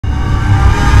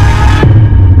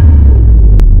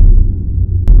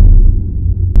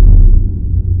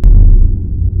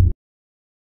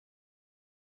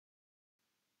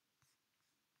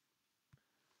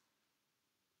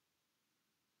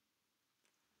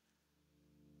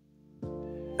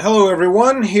Hello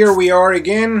everyone, here we are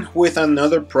again with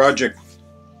another project.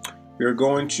 We're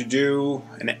going to do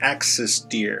an axis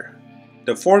deer.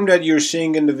 The form that you're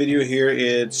seeing in the video here,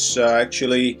 it's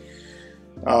actually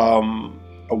a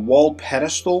wall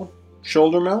pedestal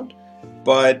shoulder mount,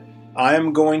 but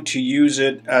I'm going to use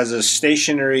it as a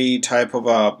stationary type of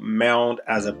a mount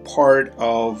as a part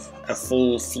of a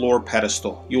full floor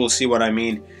pedestal. You will see what I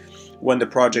mean when the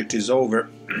project is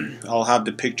over. I'll have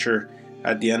the picture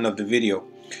at the end of the video.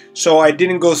 So I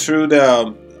didn't go through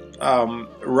the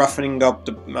roughening up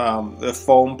the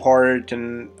foam part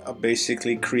and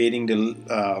basically creating the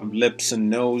lips and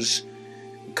nose,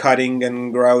 cutting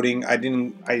and grouting.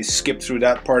 I skipped through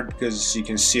that part because you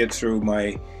can see it through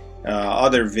my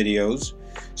other videos.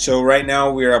 So right now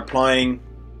we're applying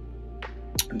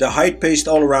the height paste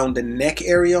all around the neck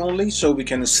area only, so we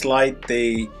can slide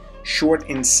the short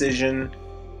incision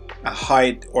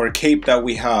height or cape that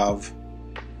we have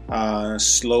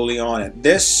slowly on it.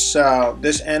 This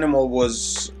animal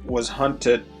was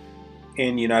hunted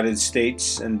in United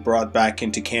States and brought back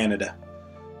into Canada,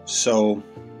 so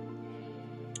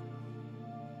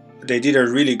they did a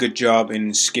really good job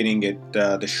in skinning it.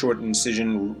 The short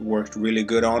incision worked really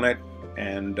good on it,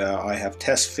 and I have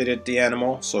test fitted the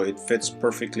animal so it fits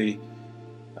perfectly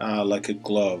like a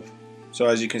glove. So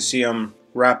as you can see, I'm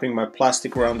wrapping my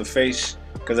plastic around the face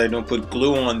because I don't put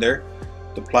glue on there.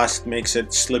 The plastic makes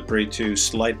it slippery to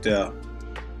slide the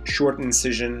short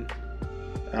incision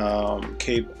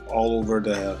cape all over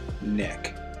the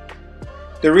neck.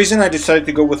 The reason I decided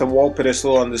to go with a wall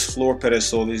pedestal on this floor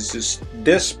pedestal is just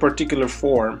this particular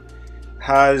form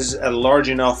has a large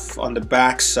enough on the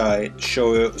back side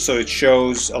so it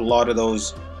shows a lot of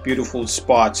those beautiful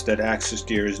spots that axis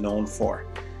deer is known for.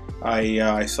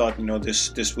 I thought, you know,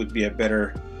 this would be a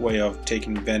better way of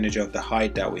taking advantage of the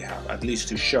height that we have, at least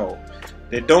to show.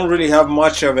 They don't really have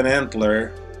much of an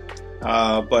antler,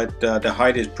 but the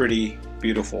height is pretty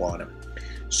beautiful on them.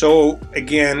 So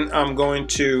again, I'm going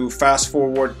to fast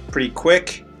forward pretty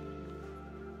quick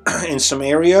in some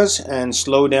areas and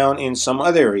slow down in some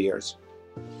other areas.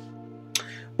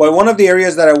 But one of the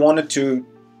areas that I wanted to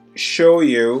show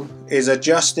you is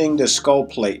adjusting the skull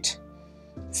plate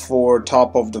for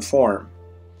top of the form.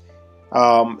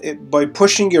 By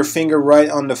pushing your finger right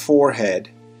on the forehead,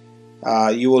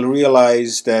 you will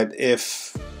realize that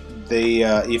if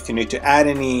you need to add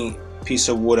any piece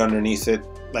of wood underneath it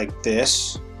like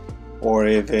this, or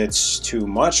if it's too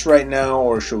much right now,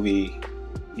 or should we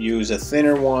use a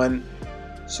thinner one.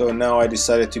 So now I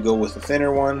decided to go with a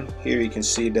thinner one. Here you can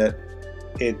see that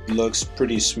it looks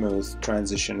pretty smooth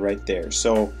transition right there.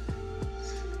 So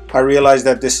I realized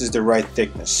that this is the right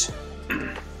thickness.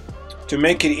 To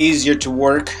make it easier to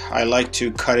work, I like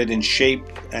to cut it in shape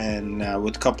and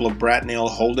with a couple of brat nail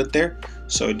hold it there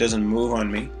so it doesn't move on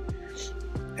me.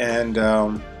 And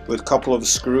with a couple of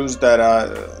screws that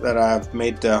I've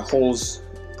made the holes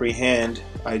pre-hand,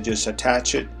 I just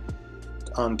attach it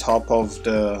on top of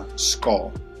the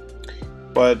skull.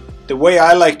 But the way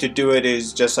I like to do it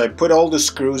is just I put all the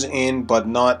screws in but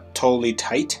not totally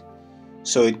tight,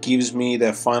 so it gives me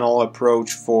the final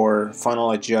approach for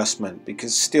final adjustment,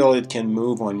 because still it can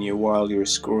move on you while you're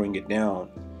screwing it down.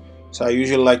 So I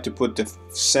usually like to put the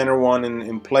center one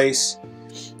in place.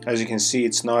 As you can see,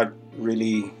 it's not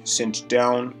really cinched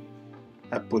down.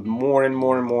 I put more and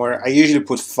more and more. I usually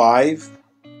put 5,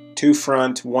 2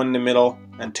 front, 1 in the middle,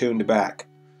 and 2 in the back.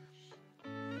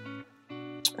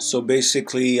 So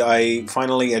basically I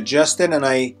finally adjust it and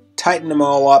I tighten them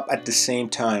all up at the same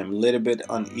time, a little bit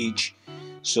on each,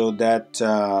 so that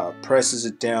presses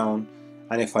it down,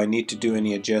 and if I need to do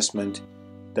any adjustment,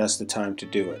 that's the time to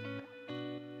do it.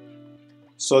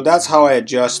 So that's how I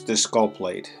adjust the skull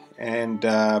plate. And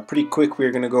pretty quick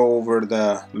we're going to go over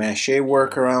the mache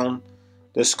work around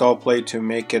the skull plate to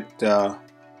make it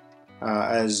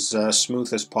as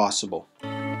smooth as possible.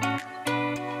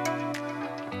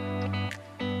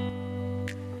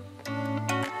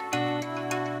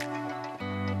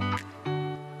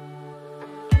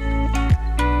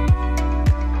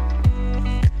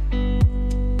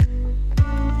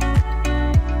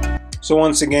 So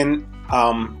once again,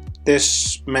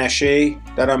 this mache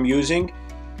that I'm using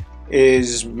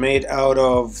is made out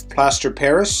of plaster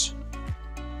Paris,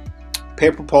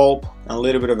 paper pulp, and a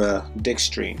little bit of a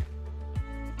dextrine.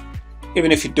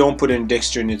 Even if you don't put in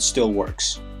dextrine, it still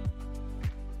works.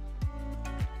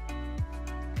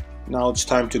 Now it's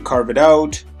time to carve it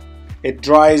out. It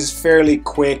dries fairly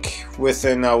quick,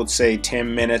 within I would say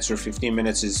 10 minutes or 15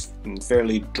 minutes is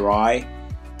fairly dry.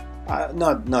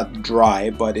 Not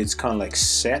dry, but it's kind of like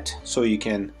set, so you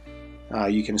can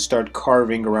start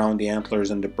carving around the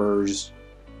antlers and the burrs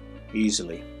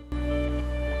easily.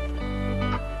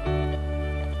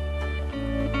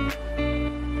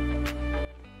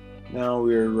 Now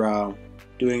we're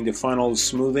doing the final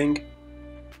smoothing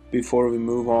before we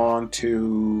move on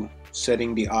to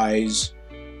setting the eyes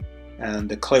and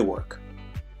the clay work.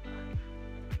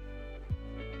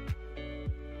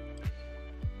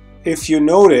 If you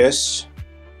notice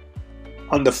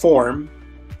on the form,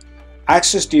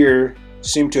 axis deer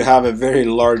seem to have a very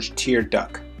large tear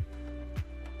duct,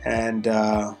 and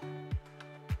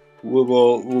we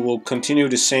will continue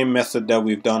the same method that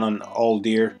we've done on all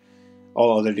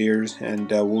other deers, and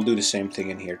we'll do the same thing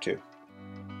in here too.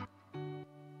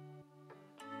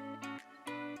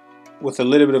 With a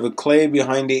little bit of a clay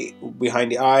behind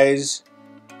the eyes,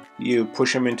 you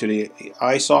push them into the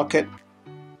eye socket.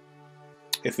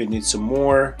 If it needs some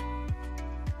more,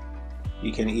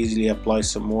 you can easily apply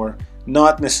some more.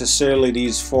 Not necessarily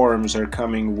these forms are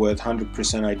coming with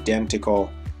 100%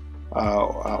 identical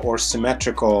or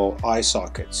symmetrical eye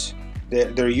sockets.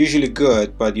 They're usually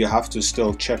good, but you have to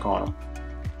still check on them.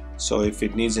 So if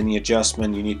it needs any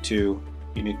adjustment, you need to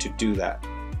do that.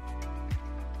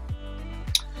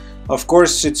 Of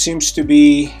course, it seems to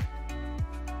be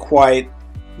quite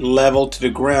level to the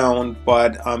ground,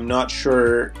 but I'm not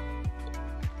sure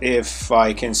if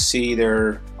I can see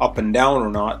they're up and down or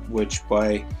not, which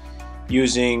by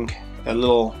using a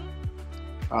little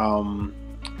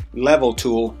level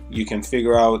tool you can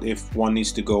figure out if one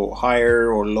needs to go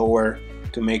higher or lower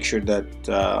to make sure that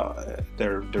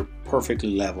they're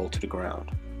perfectly level to the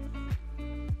ground.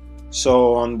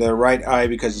 So on the right eye,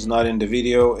 because it's not in the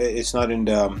video, it's not in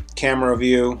the camera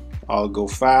view, I'll go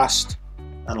fast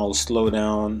and I'll slow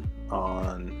down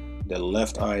on the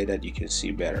left eye that you can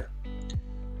see better.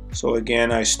 So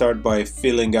again, I start by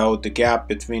filling out the gap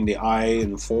between the eye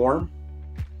and the form.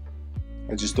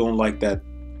 I just don't like that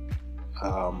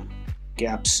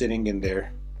gap sitting in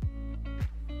there.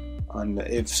 And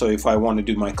if I want to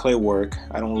do my clay work,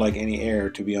 I don't like any air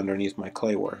to be underneath my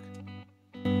clay work.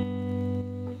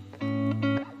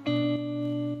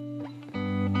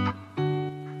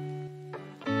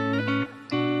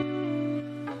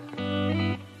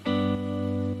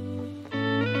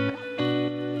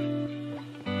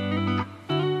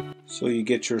 So you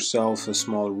get yourself a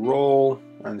small roll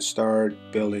and start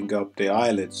building up the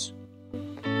eyelids.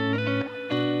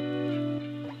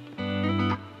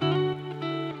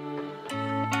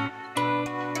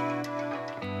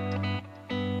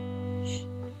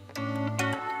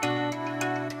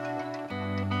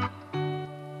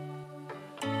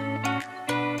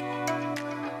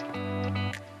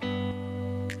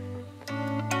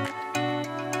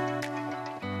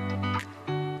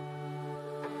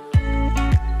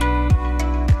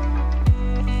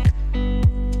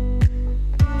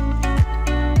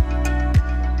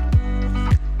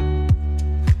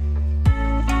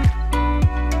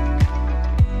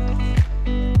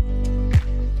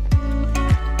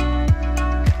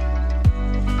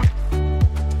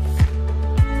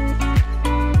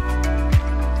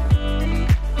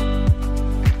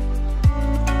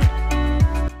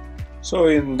 So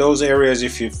in those areas,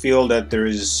 if you feel that there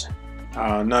is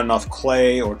not enough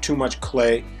clay or too much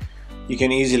clay, you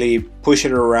can easily push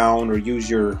it around or use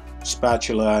your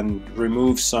spatula and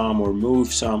remove some or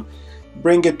move some.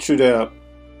 Bring it to the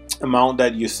amount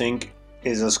that you think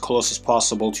is as close as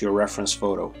possible to your reference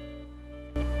photo.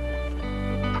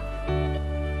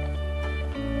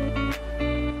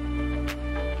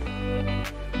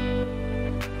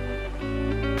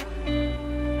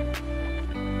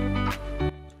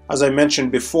 As I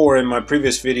mentioned before in my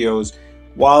previous videos,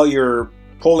 while you're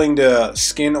pulling the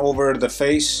skin over the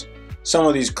face, some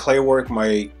of these clay work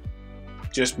might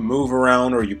just move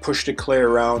around or you push the clay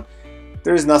around.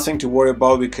 There's nothing to worry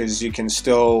about because you can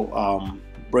still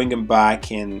bring them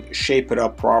back and shape it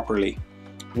up properly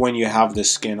when you have the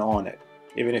skin on it.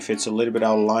 Even if it's a little bit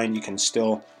out of line, you can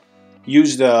still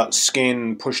use the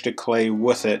skin, push the clay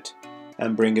with it,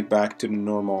 and bring it back to the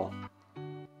normal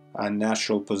and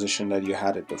natural position that you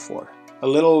had it before. A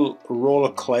little roll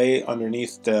of clay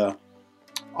underneath the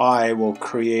eye will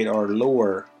create our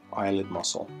lower eyelid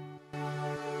muscle.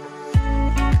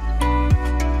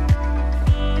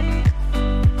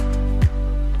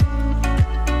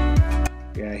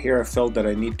 Yeah, here I felt that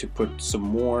I need to put some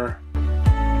more.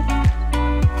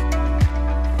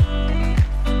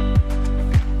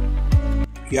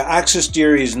 Yeah, axis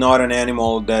deer is not an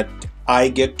animal that I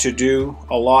get to do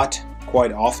a lot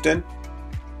quite often,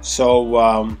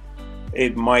 so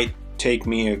it might take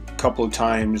me a couple of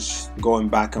times going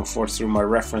back and forth through my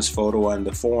reference photo and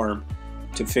the form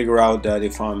to figure out that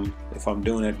if I'm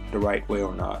doing it the right way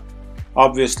or not.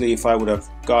 Obviously, if I would have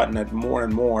gotten it more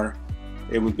and more,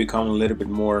 it would become a little bit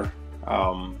more,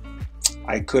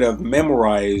 I could have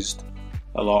memorized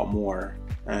a lot more,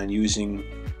 and using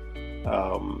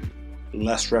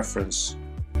less reference.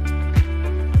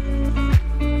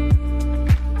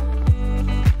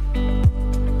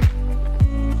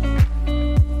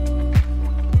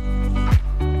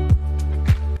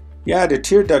 Yeah, the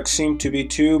tear ducts seem to be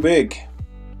too big.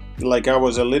 Like, I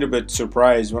was a little bit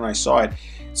surprised when I saw it.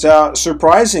 So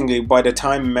surprisingly, by the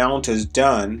time mount is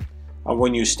done,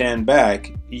 when you stand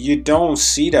back, you don't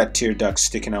see that tear duct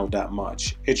sticking out that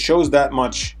much. It shows that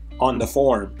much on the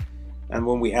form, and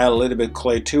when we add a little bit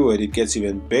clay to it, it gets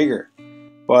even bigger.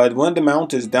 But when the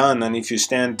mount is done, and if you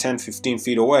stand 10-15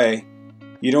 feet away,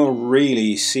 you don't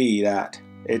really see that.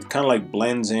 It kind of like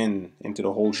blends into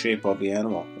the whole shape of the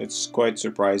animal. It's quite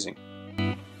surprising.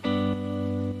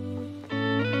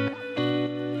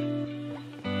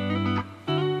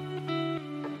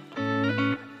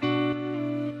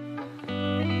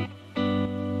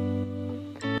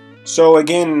 So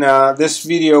again, this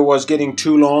video was getting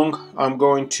too long. I'm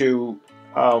going to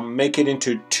make it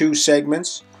into 2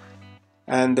 segments,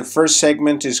 and the first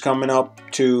segment is coming up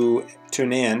to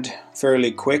an end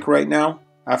fairly quick right now,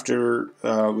 after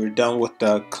we're done with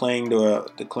the claying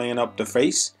up the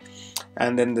face,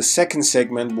 and then the second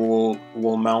segment will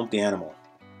mount the animal.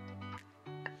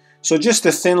 So just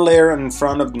a thin layer in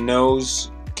front of the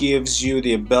nose gives you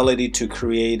the ability to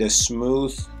create a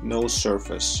smooth nose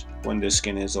surface when the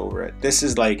skin is over it. This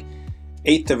is like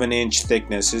 1/8 of an inch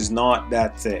thickness, is not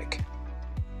that thick.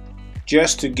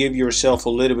 Just to give yourself a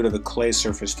little bit of a clay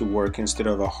surface to work instead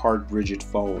of a hard rigid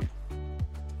foam.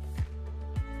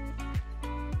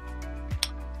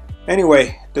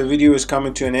 Anyway, the video is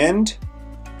coming to an end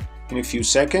in a few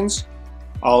seconds.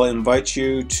 I'll invite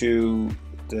you to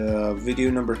the video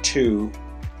number 2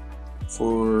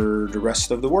 for the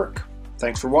rest of the work.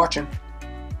 Thanks for watching.